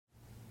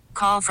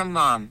Call from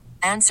mom.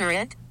 Answer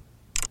it.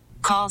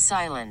 Call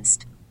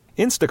silenced.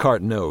 Instacart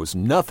knows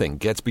nothing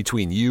gets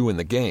between you and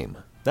the game.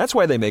 That's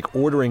why they make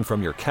ordering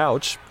from your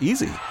couch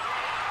easy.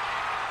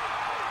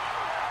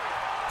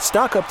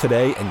 Stock up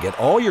today and get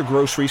all your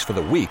groceries for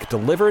the week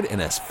delivered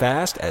in as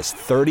fast as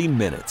 30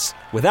 minutes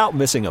without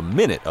missing a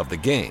minute of the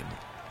game.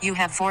 You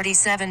have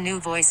 47 new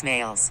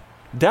voicemails.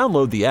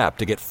 Download the app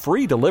to get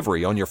free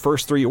delivery on your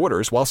first 3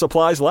 orders while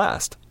supplies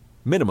last.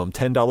 Minimum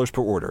 $10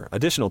 per order.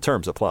 Additional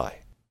terms apply.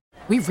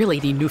 We really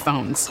need new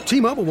phones.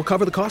 T-Mobile will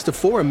cover the cost of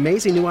 4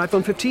 amazing new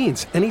iPhone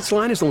 15s, and each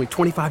line is only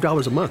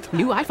 $25 a month.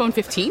 New iPhone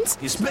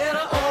 15s? It's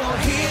better over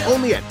here.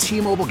 Only at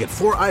T-Mobile, get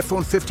 4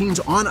 iPhone 15s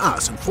on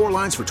us and 4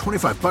 lines for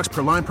 $25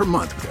 per line per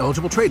month with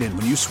eligible trade-in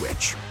when you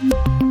switch.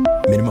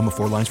 Minimum of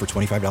 4 lines for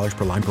 $25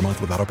 per line per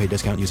month with autopay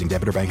discount using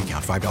debit or bank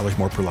account. $5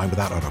 more per line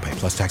without autopay,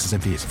 plus taxes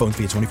and fees. Phone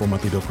fee at 24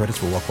 monthly bill credits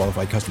for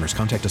well-qualified customers.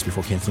 Contact us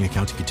before canceling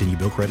account to continue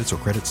bill credits or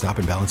credit stop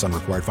and balance on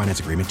required finance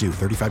agreement due.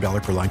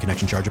 $35 per line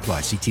connection charge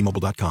applies. See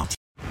T-Mobile.com.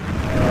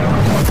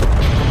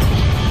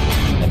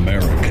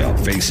 America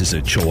faces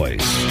a choice.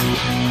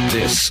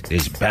 This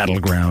is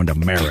Battleground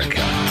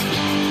America.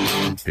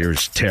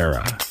 Here's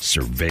Tara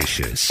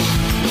Servatius.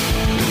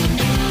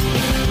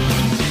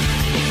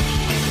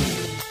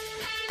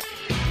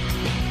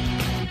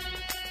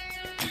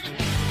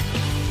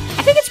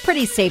 I think it's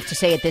pretty safe to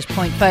say at this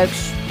point,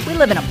 folks, we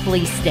live in a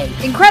police state.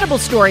 Incredible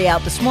story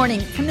out this morning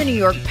from the New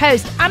York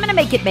Post. I'm going to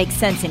make it make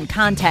sense in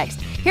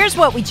context. Here's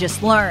what we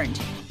just learned.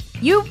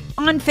 You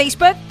on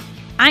Facebook?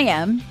 I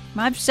am.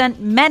 I've sent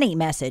many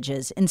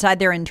messages inside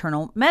their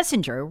internal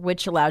messenger,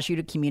 which allows you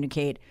to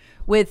communicate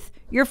with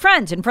your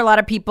friends. And for a lot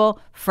of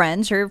people,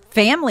 friends are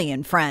family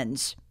and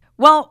friends.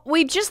 Well,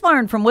 we've just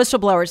learned from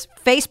whistleblowers,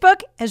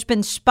 Facebook has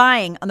been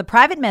spying on the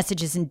private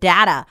messages and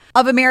data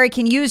of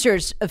American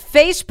users of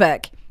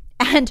Facebook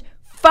and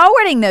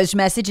forwarding those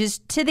messages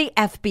to the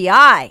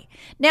FBI.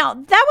 Now,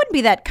 that wouldn't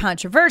be that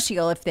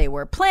controversial if they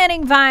were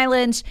planning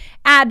violence,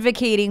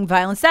 advocating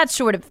violence, that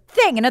sort of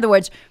thing. In other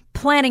words,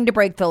 planning to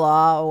break the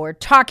law or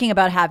talking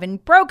about having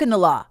broken the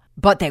law.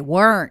 But they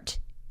weren't.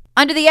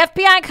 Under the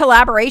FBI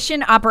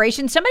collaboration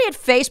operation, somebody at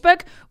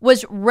Facebook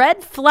was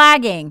red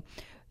flagging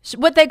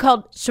what they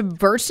called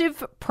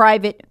subversive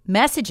private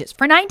messages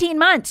for 19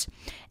 months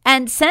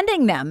and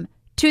sending them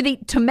to the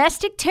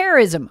Domestic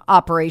Terrorism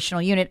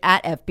Operational Unit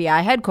at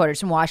FBI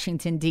headquarters in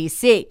Washington,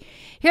 D.C.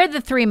 Here are the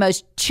 3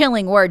 most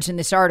chilling words in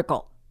this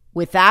article.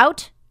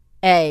 Without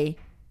a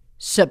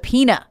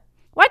subpoena.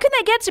 Why couldn't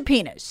they get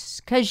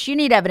subpoenas? Because you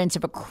need evidence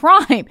of a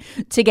crime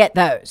to get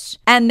those.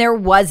 And there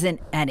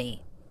wasn't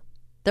any.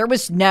 There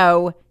was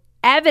no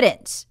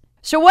evidence.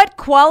 So what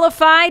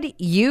qualified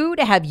you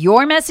to have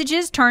your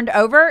messages turned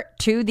over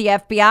to the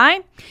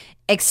FBI?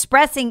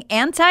 Expressing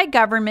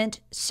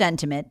anti-government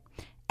sentiment,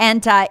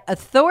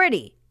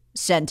 anti-authority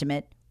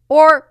sentiment,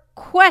 or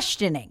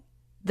questioning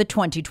the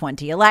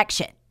 2020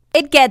 election.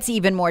 It gets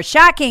even more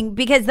shocking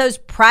because those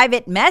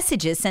private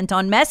messages sent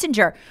on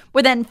Messenger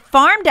were then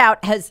farmed out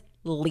as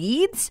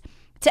leads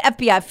to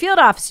FBI field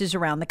offices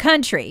around the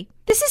country.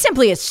 This is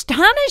simply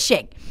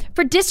astonishing.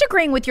 For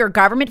disagreeing with your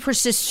government, for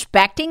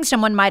suspecting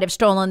someone might have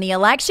stolen the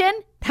election,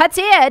 that's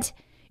it.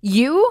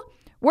 You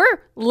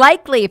were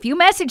likely, if you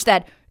messaged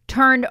that,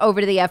 turned over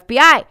to the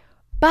FBI.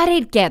 But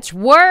it gets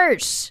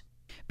worse.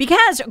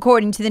 Because,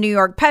 according to the New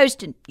York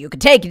Post, and you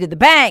could take it to the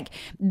bank,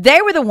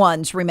 they were the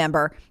ones,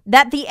 remember,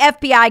 that the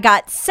FBI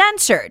got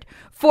censored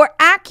for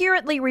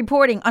accurately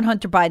reporting on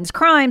Hunter Biden's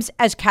crimes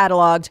as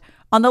cataloged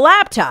on the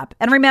laptop.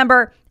 And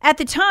remember, at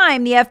the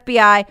time, the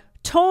FBI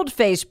told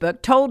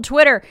Facebook, told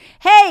Twitter,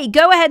 hey,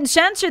 go ahead and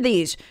censor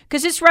these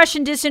because it's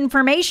Russian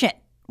disinformation,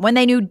 when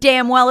they knew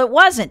damn well it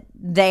wasn't.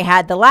 They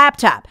had the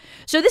laptop.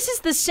 So this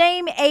is the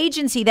same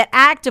agency that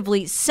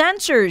actively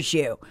censors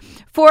you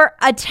for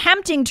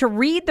attempting to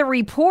read the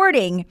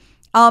reporting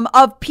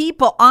of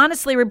people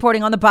honestly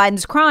reporting on the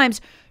Biden's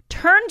crimes,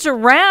 turns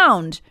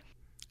around.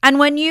 And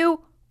when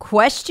you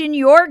question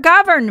your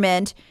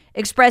government,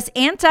 express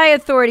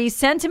anti-authority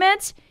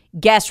sentiments,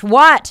 guess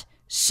what?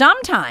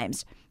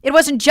 Sometimes it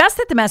wasn't just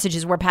that the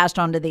messages were passed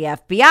on to the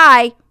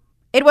FBI.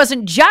 It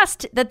wasn't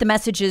just that the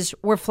messages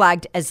were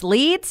flagged as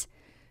leads.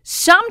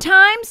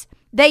 Sometimes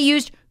they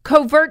used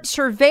covert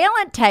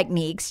surveillance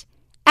techniques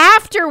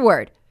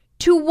afterward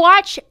to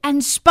watch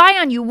and spy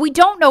on you. We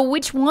don't know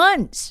which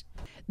ones.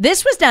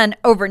 This was done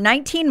over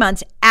 19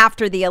 months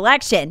after the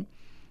election.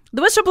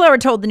 The whistleblower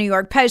told the New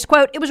York Post,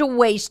 quote, it was a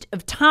waste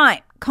of time,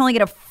 calling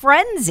it a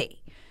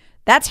frenzy.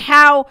 That's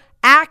how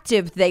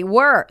active they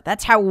were.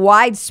 That's how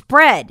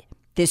widespread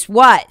this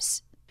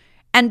was.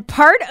 And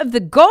part of the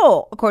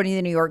goal, according to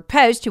the New York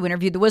Post, who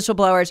interviewed the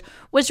whistleblowers,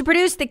 was to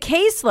produce the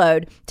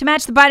caseload to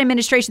match the Biden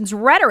administration's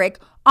rhetoric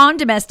on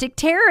domestic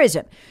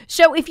terrorism.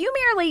 So if you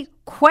merely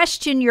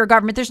question your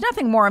government, there's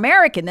nothing more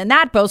American than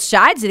that. Both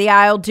sides of the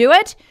aisle do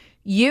it.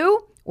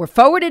 You were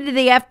forwarded to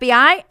the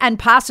FBI and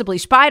possibly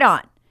spied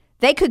on.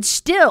 They could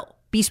still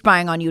be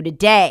spying on you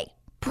today.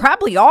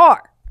 Probably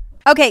are.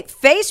 Okay,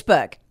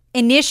 Facebook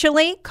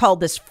initially called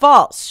this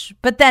false,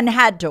 but then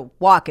had to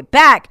walk it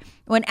back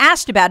when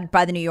asked about it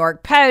by the New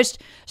York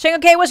Post, saying,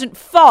 okay, it wasn't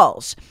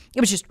false. It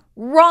was just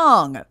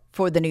wrong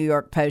for the New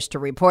York Post to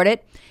report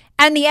it.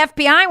 And the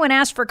FBI, when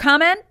asked for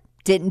comment,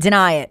 didn't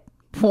deny it.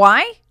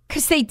 Why?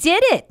 Because they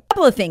did it. A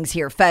couple of things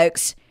here,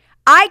 folks.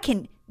 I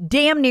can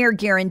damn near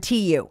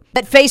guarantee you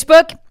that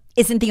Facebook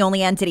isn't the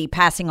only entity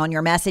passing on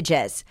your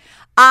messages.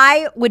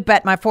 I would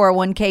bet my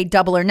 401k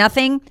double or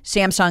nothing.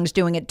 Samsung's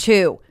doing it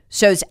too.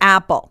 So's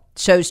Apple.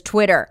 So's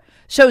Twitter.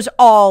 So's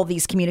all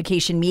these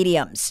communication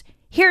mediums.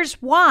 Here's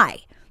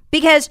why.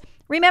 Because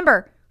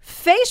remember,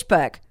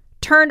 Facebook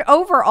turned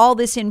over all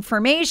this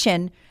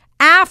information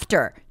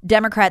after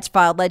Democrats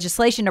filed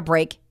legislation to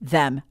break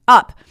them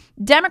up.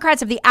 Democrats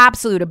have the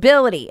absolute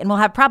ability, and will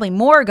have probably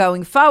more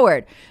going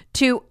forward,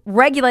 to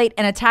regulate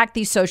and attack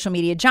these social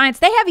media giants.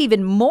 They have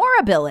even more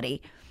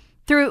ability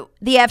through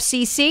the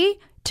FCC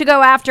to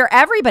go after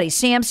everybody,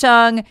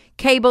 Samsung,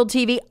 cable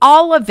TV,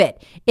 all of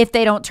it, if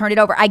they don't turn it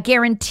over. I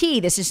guarantee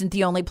this isn't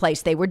the only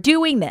place they were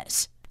doing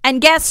this. And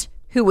guess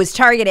who was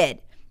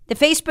targeted? The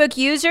Facebook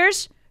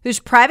users whose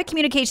private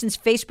communications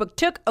Facebook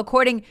took,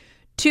 according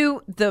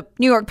to the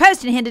New York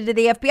Post and handed to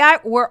the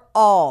FBI, were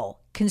all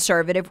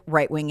conservative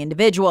right-wing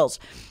individuals.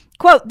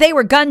 Quote, they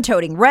were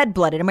gun-toting,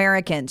 red-blooded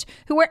Americans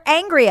who were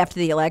angry after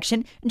the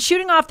election and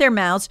shooting off their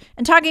mouths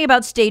and talking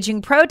about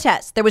staging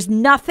protests. There was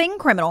nothing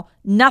criminal,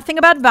 nothing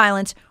about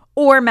violence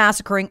or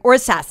massacring or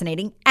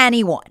assassinating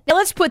anyone. Now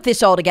let's put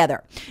this all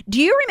together.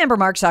 Do you remember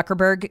Mark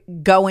Zuckerberg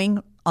going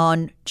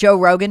on Joe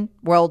Rogan,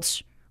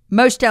 world's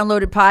most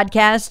downloaded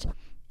podcast,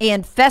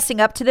 and fessing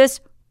up to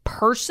this,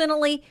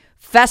 personally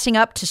fessing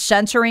up to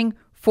censoring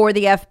for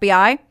the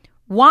FBI?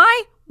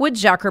 Why would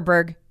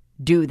Zuckerberg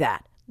do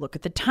that? Look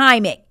at the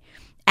timing.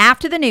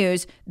 After the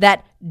news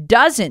that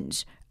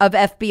dozens of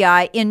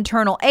FBI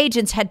internal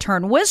agents had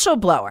turned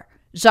whistleblower,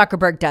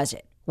 Zuckerberg does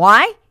it.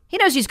 Why? He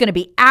knows he's going to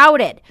be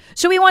outed.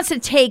 So he wants to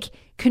take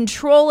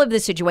control of the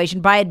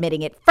situation by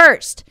admitting it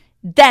first.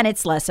 Then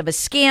it's less of a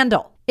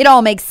scandal. It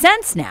all makes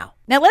sense now.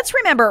 Now let's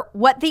remember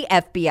what the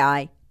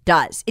FBI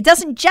does. It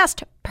doesn't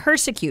just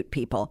persecute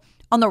people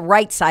on the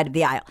right side of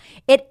the aisle.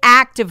 It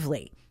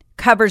actively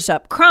covers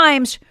up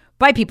crimes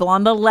by people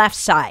on the left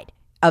side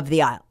of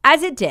the aisle,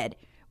 as it did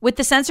with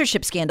the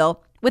censorship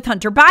scandal with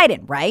Hunter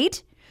Biden,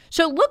 right?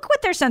 So look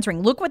what they're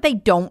censoring. Look what they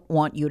don't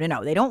want you to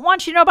know. They don't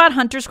want you to know about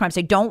Hunter's crimes.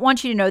 They don't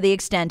want you to know the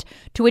extent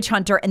to which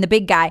Hunter and the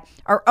big guy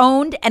are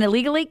owned and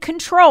illegally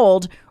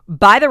controlled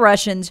by the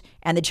Russians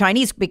and the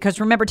Chinese, because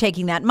remember,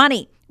 taking that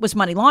money was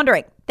money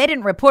laundering. They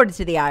didn't report it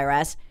to the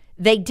IRS.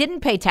 They didn't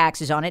pay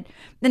taxes on it.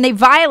 Then they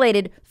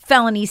violated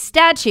felony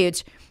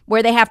statutes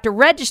where they have to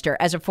register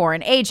as a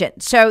foreign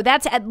agent. So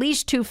that's at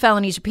least 2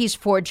 felonies apiece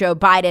for Joe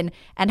Biden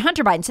and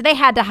Hunter Biden. So they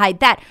had to hide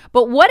that.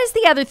 But what is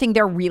the other thing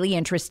they're really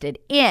interested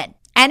in?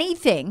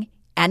 Anything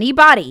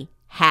anybody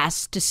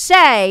has to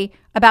say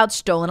about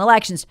stolen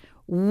elections.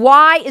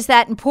 Why is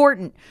that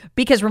important?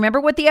 Because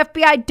remember what the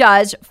FBI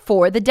does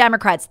for the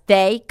Democrats.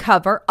 They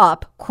cover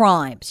up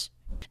crimes.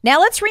 Now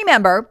let's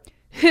remember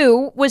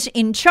who was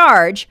in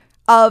charge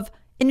of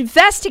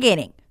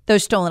investigating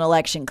those stolen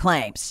election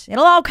claims.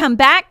 It'll all come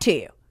back to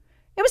you.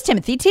 It was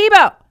Timothy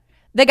Thibault,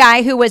 the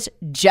guy who was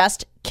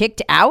just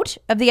kicked out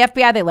of the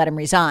FBI. They let him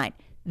resign.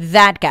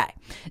 That guy.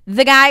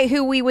 The guy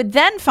who we would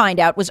then find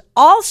out was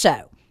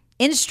also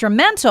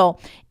instrumental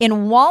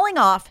in walling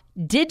off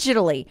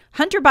digitally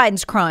Hunter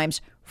Biden's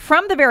crimes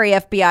from the very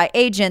FBI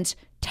agents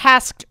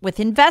tasked with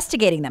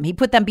investigating them. He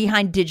put them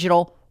behind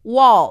digital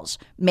walls,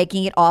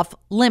 making it off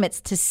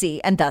limits to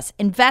see and thus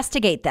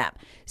investigate them.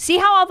 See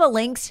how all the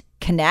links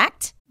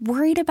connect?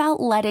 Worried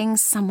about letting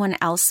someone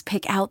else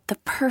pick out the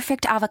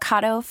perfect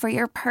avocado for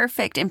your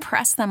perfect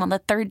impress them on the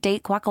third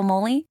date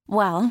guacamole?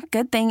 Well,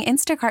 good thing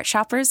Instacart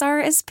shoppers are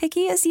as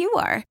picky as you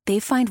are.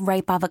 They find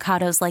ripe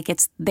avocados like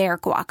it's their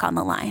guac on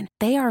the line.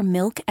 They are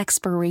milk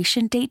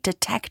expiration date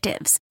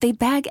detectives. They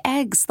bag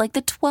eggs like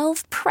the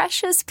 12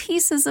 precious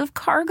pieces of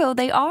cargo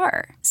they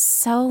are.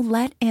 So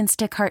let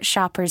Instacart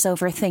shoppers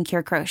overthink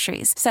your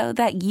groceries so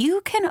that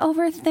you can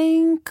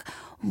overthink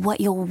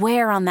what you'll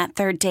wear on that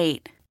third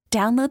date.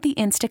 Download the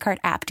Instacart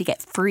app to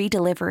get free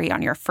delivery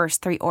on your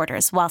first 3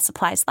 orders while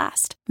supplies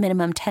last.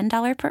 Minimum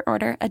 $10 per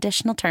order.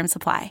 Additional terms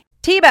apply.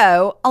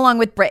 Thibault, along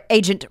with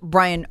Agent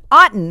Brian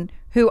Otten,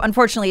 who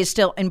unfortunately is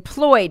still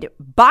employed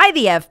by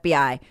the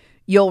FBI,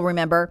 you'll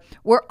remember,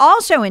 were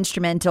also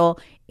instrumental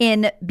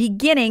in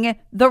beginning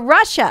the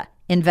Russia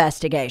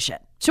investigation.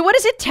 So what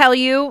does it tell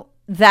you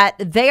that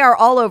they are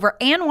all over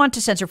and want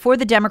to censor for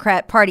the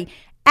Democrat Party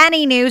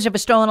any news of a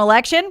stolen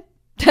election?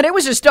 That it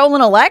was a stolen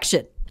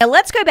election. Now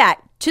let's go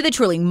back to the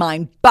truly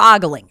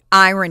mind-boggling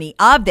irony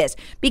of this.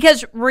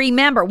 Because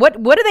remember, what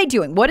are they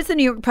doing? What has the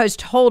New York Post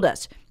told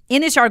us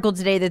in this article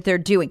today that they're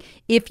doing?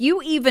 If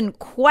you even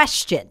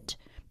questioned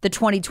the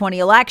 2020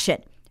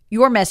 election,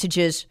 your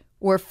messages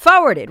were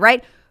forwarded,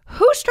 right?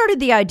 Who started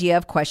the idea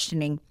of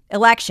questioning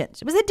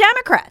elections? It was the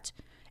Democrats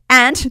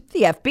and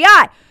the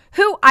FBI,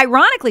 who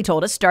ironically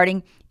told us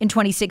starting in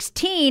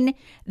 2016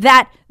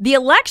 that the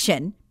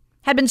election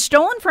had been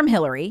stolen from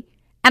Hillary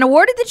and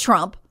awarded to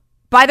Trump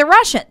by the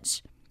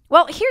Russians.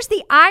 Well, here's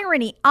the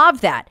irony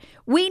of that.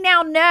 We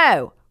now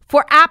know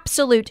for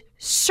absolute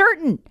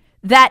certain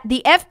that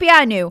the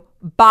FBI knew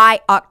by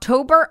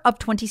October of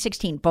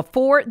 2016,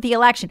 before the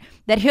election,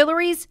 that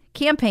Hillary's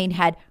campaign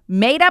had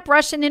made up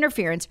Russian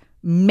interference,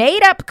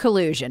 made up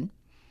collusion.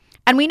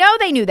 And we know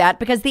they knew that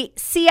because the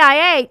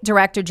CIA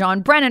director,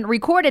 John Brennan,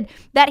 recorded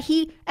that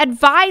he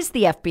advised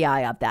the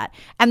FBI of that.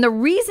 And the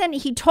reason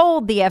he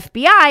told the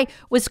FBI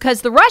was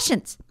because the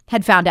Russians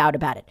had found out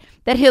about it,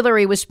 that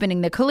Hillary was spinning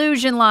the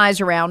collusion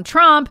lies around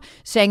Trump,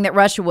 saying that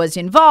Russia was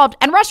involved,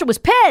 and Russia was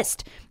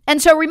pissed.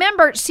 And so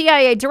remember,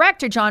 CIA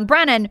Director John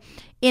Brennan,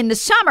 in the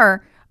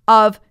summer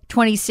of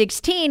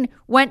 2016,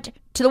 went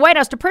to the White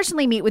House to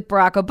personally meet with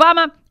Barack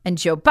Obama and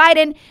Joe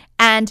Biden,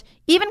 and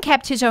even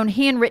kept his own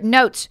handwritten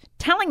notes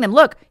telling them,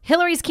 look,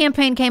 Hillary's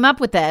campaign came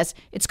up with this.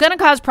 It's going to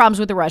cause problems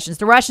with the Russians.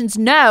 The Russians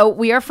know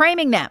we are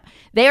framing them.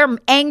 They are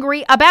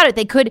angry about it.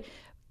 They could,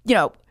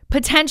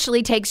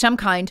 potentially take some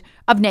kind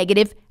of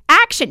negative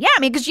action. Yeah,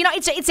 I mean, because,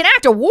 it's an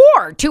act of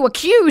war to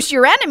accuse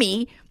your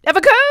enemy of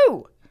a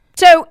coup.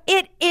 So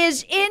it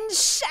is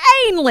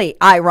insanely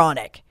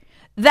ironic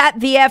that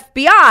the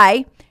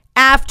FBI,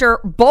 after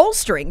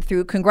bolstering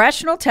through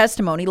congressional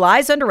testimony,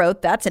 lies under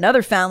oath, that's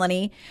another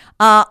felony,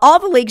 all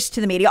the leaks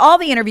to the media, all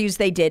the interviews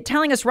they did,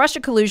 telling us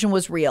Russia collusion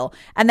was real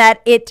and that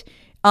it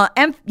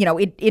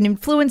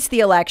influenced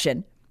the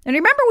election. And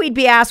remember, they'd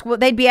be asked,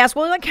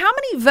 well, like, how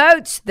many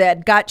votes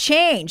that got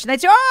changed? And they'd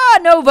say,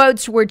 no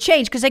votes were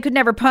changed, because they could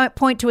never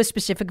point to a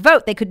specific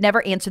vote. They could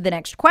never answer the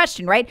next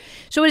question, right?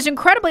 So it is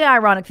incredibly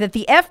ironic that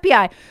the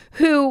FBI,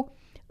 who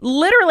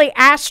literally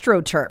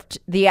astroturfed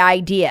the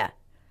idea,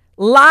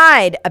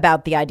 lied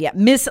about the idea,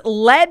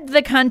 misled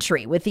the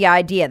country with the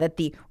idea that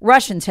the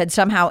Russians had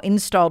somehow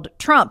installed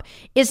Trump,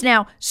 is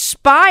now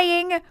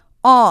spying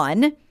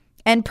on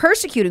and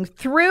persecuting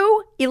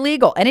through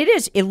illegal, and it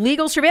is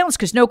illegal surveillance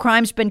because no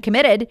crime's been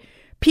committed,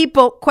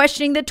 people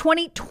questioning the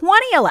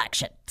 2020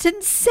 election. It's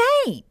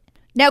insane.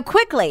 Now,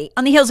 quickly,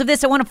 on the heels of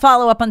this, I want to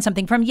follow up on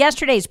something from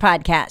yesterday's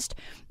podcast.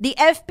 The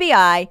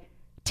FBI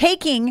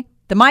taking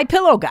the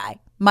MyPillow guy,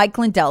 Mike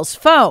Lindell's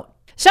phone.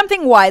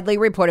 Something widely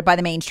reported by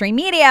the mainstream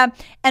media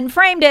and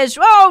framed as,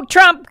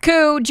 Trump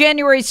coup,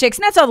 January 6th.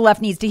 And that's all the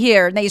left needs to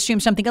hear. And they assume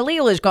something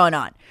illegal is going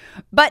on.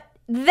 But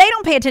they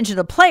don't pay attention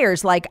to the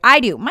players like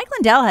I do. Mike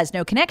Lindell has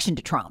no connection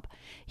to Trump.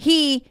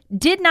 He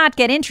did not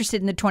get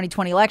interested in the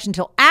 2020 election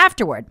until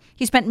afterward.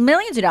 He spent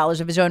millions of dollars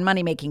of his own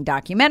money making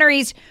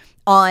documentaries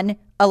on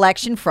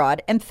election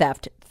fraud and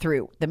theft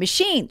through the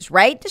machines,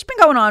 right? This has been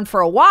going on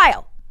for a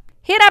while.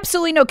 He had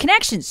absolutely no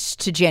connections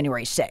to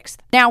January 6th.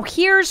 Now,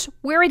 here's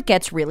where it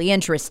gets really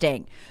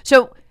interesting.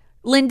 So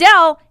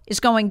Lindell is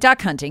going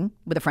duck hunting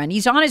with a friend.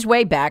 He's on his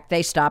way back.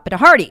 They stop at a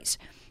Hardee's.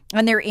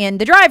 And they're in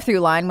the drive-through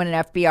line when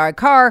an FBI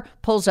car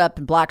pulls up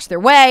and blocks their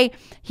way.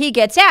 He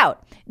gets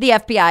out. The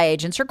FBI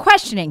agents are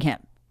questioning him.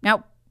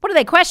 Now, what are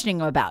they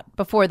questioning him about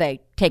before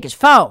they take his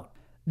phone?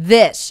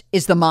 This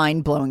is the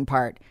mind-blowing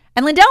part.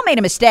 And Lindell made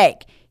a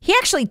mistake. He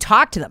actually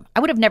talked to them. I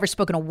would have never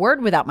spoken a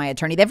word without my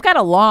attorney. They've got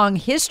a long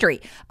history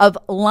of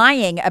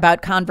lying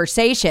about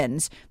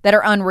conversations that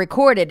are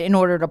unrecorded in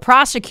order to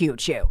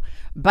prosecute you.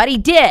 But he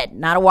did.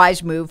 Not a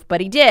wise move, but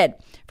he did.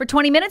 For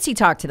 20 minutes, he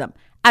talked to them.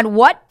 And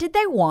what did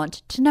they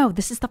want to know?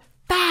 This is the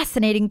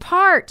fascinating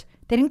part.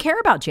 They didn't care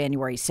about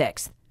January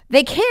 6th.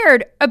 They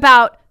cared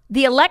about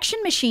the election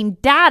machine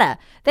data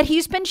that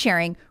he's been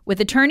sharing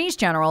with attorneys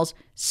generals,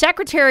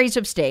 secretaries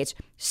of states,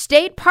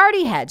 state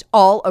party heads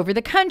all over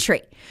the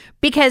country.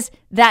 Because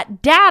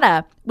that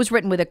data was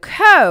written with a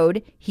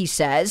code, he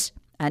says,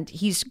 and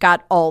he's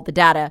got all the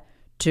data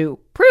to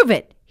prove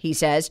it, he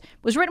says,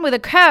 was written with a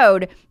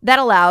code that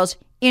allows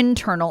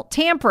internal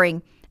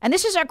tampering. And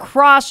this is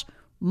across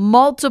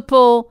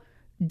multiple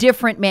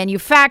different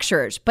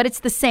manufacturers, but it's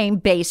the same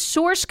base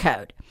source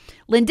code.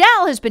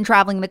 Lindell has been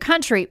traveling the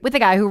country with the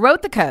guy who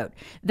wrote the code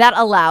that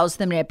allows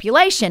the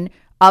manipulation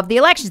of the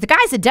elections. The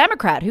guy's a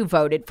Democrat who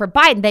voted for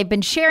Biden. They've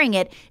been sharing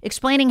it,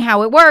 explaining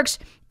how it works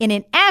in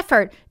an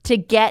effort to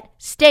get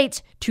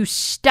states to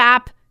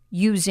stop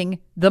using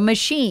the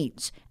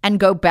machines and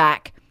go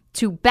back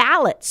to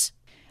ballots.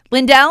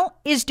 Lindell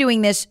is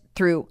doing this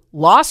through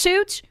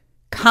lawsuits,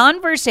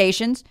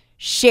 conversations,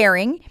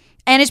 sharing,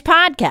 and his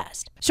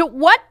podcast. So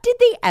what did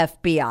the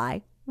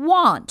FBI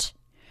want?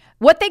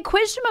 What they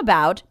quizzed him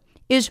about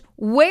is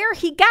where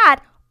he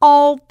got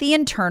all the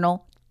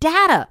internal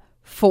data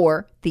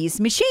for these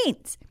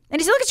machines.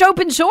 And he said, look, it's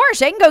open source.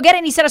 They can go get it.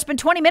 And he said, I spent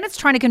 20 minutes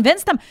trying to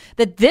convince them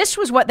that this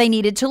was what they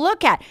needed to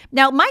look at.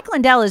 Now, Mike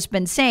Lindell has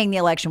been saying the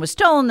election was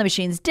stolen, the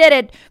machines did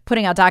it,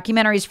 putting out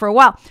documentaries for a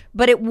while.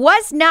 But it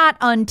was not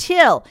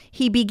until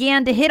he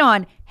began to hit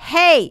on,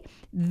 hey,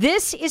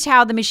 this is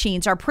how the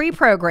machines are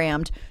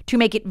pre-programmed to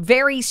make it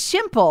very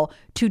simple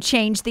to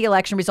change the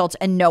election results,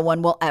 and no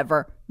one will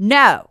ever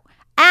know.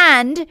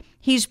 And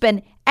he's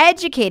been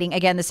educating,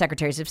 again, the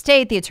secretaries of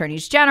state, the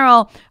attorneys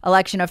general,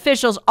 election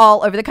officials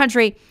all over the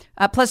country,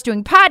 plus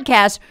doing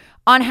podcasts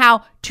on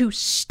how to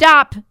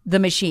stop the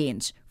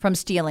machines from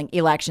stealing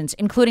elections,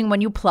 including when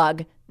you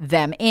plug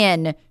them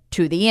in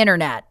to the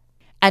internet.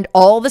 And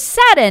all of a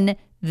sudden,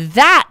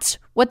 that's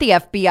what the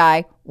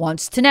FBI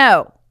wants to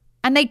know.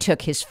 And they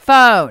took his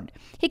phone.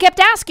 He kept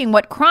asking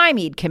what crime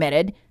he'd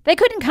committed. They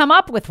couldn't come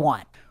up with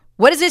one.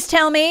 What does this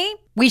tell me?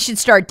 We should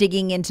start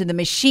digging into the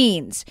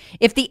machines.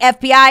 If the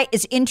FBI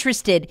is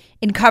interested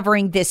in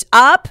covering this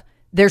up,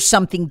 there's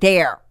something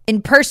there.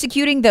 In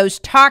persecuting those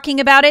talking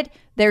about it,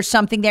 there's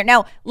something there.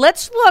 Now,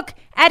 let's look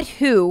at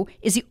who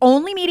is the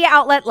only media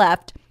outlet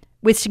left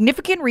with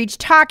significant reach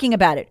talking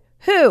about it.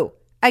 Who?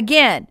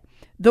 Again,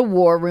 the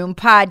War Room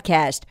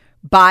podcast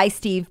by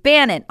Steve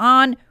Bannon,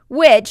 on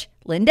which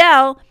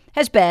Lindell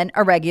has been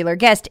a regular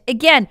guest.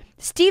 Again,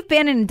 Steve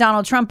Bannon and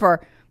Donald Trump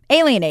are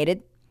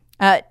alienated.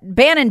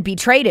 Bannon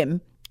betrayed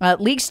him,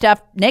 leaked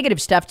stuff,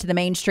 negative stuff to the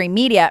mainstream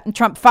media, and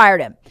Trump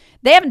fired him.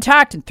 They haven't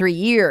talked in 3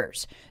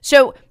 years.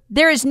 So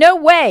there is no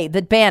way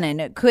that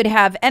Bannon could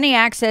have any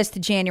access to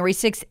January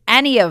 6th,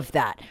 any of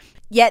that.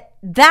 Yet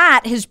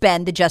that has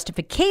been the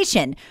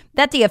justification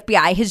that the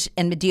FBI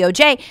and the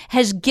DOJ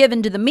has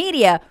given to the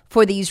media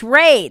for these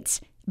raids.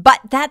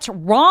 But that's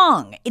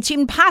wrong. It's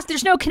impossible.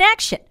 There's no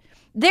connection.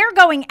 They're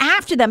going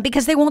after them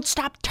because they won't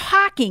stop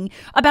talking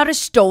about a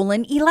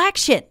stolen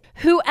election.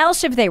 Who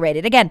else have they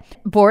raided? Again,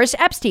 Boris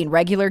Epstein,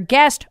 regular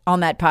guest on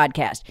that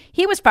podcast.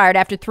 He was fired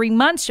after 3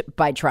 months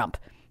by Trump.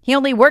 He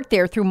only worked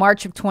there through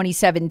March of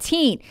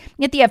 2017.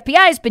 Yet the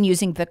FBI has been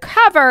using the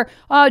cover,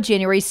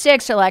 January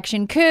 6th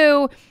election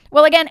coup.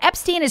 Well, again,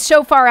 Epstein is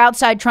so far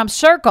outside Trump's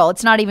circle,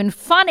 it's not even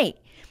funny.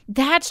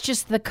 That's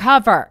just the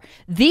cover.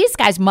 These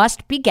guys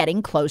must be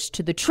getting close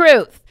to the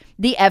truth.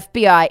 The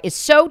FBI is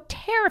so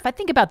terrified.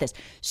 Think about this.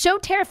 So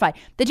terrified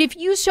that if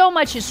you so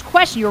much as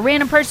question, you're a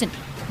random person,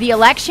 the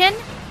election,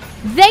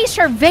 they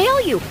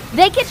surveil you.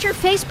 They get your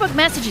Facebook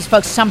messages.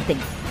 Folks, something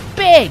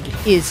big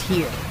is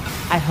here.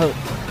 I hope.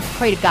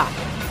 Pray to God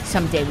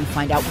someday we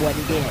find out what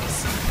it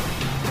is.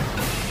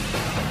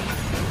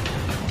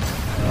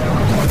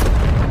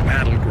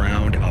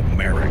 Battleground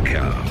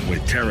America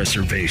with Tara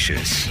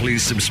Servatius.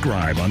 Please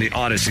subscribe on the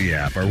Odyssey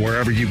app or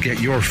wherever you get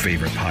your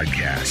favorite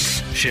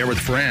podcasts. Share with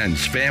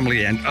friends,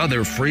 family, and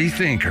other free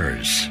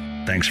thinkers.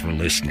 Thanks for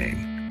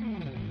listening.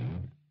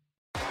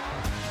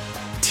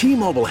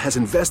 T-Mobile has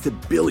invested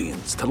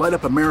billions to light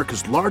up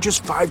America's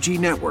largest 5G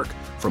network,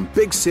 from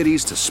big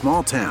cities to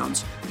small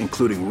towns,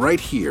 including right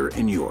here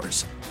in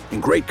yours.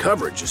 And great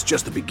coverage is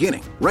just the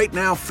beginning. Right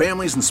now,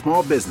 families and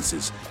small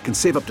businesses can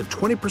save up to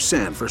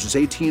 20% versus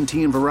AT&T and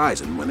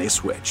Verizon when they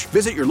switch.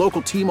 Visit your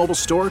local T-Mobile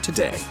store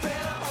today.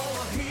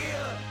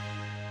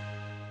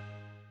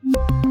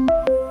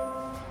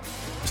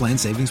 Plan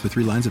savings with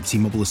 3 lines of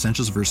T-Mobile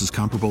Essentials versus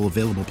comparable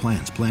available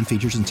plans. Plan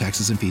features and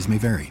taxes and fees may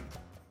vary.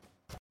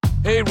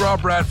 Hey,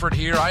 Rob Bradford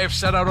here. I have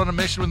set out on a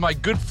mission with my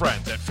good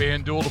friends at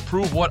FanDuel to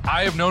prove what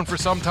I have known for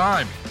some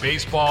time.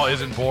 Baseball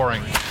isn't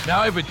boring.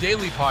 Now I have a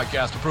daily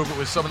podcast to prove it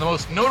with some of the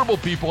most notable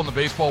people in the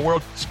baseball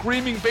world,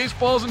 screaming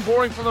baseball isn't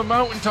boring from the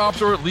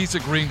mountaintops, or at least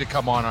agreeing to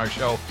come on our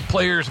show.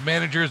 Players,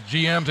 managers,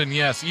 GMs, and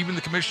yes, even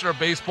the commissioner of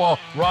baseball,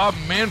 Rob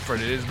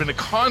Manfred. It has been a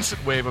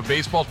constant wave of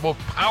baseball's most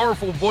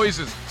powerful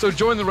voices. So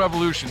join the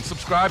revolution.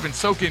 Subscribe and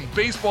soak in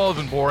Baseball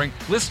Isn't Boring.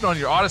 Listen on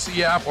your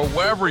Odyssey app or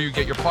wherever you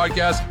get your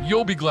podcasts.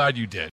 You'll be glad you did.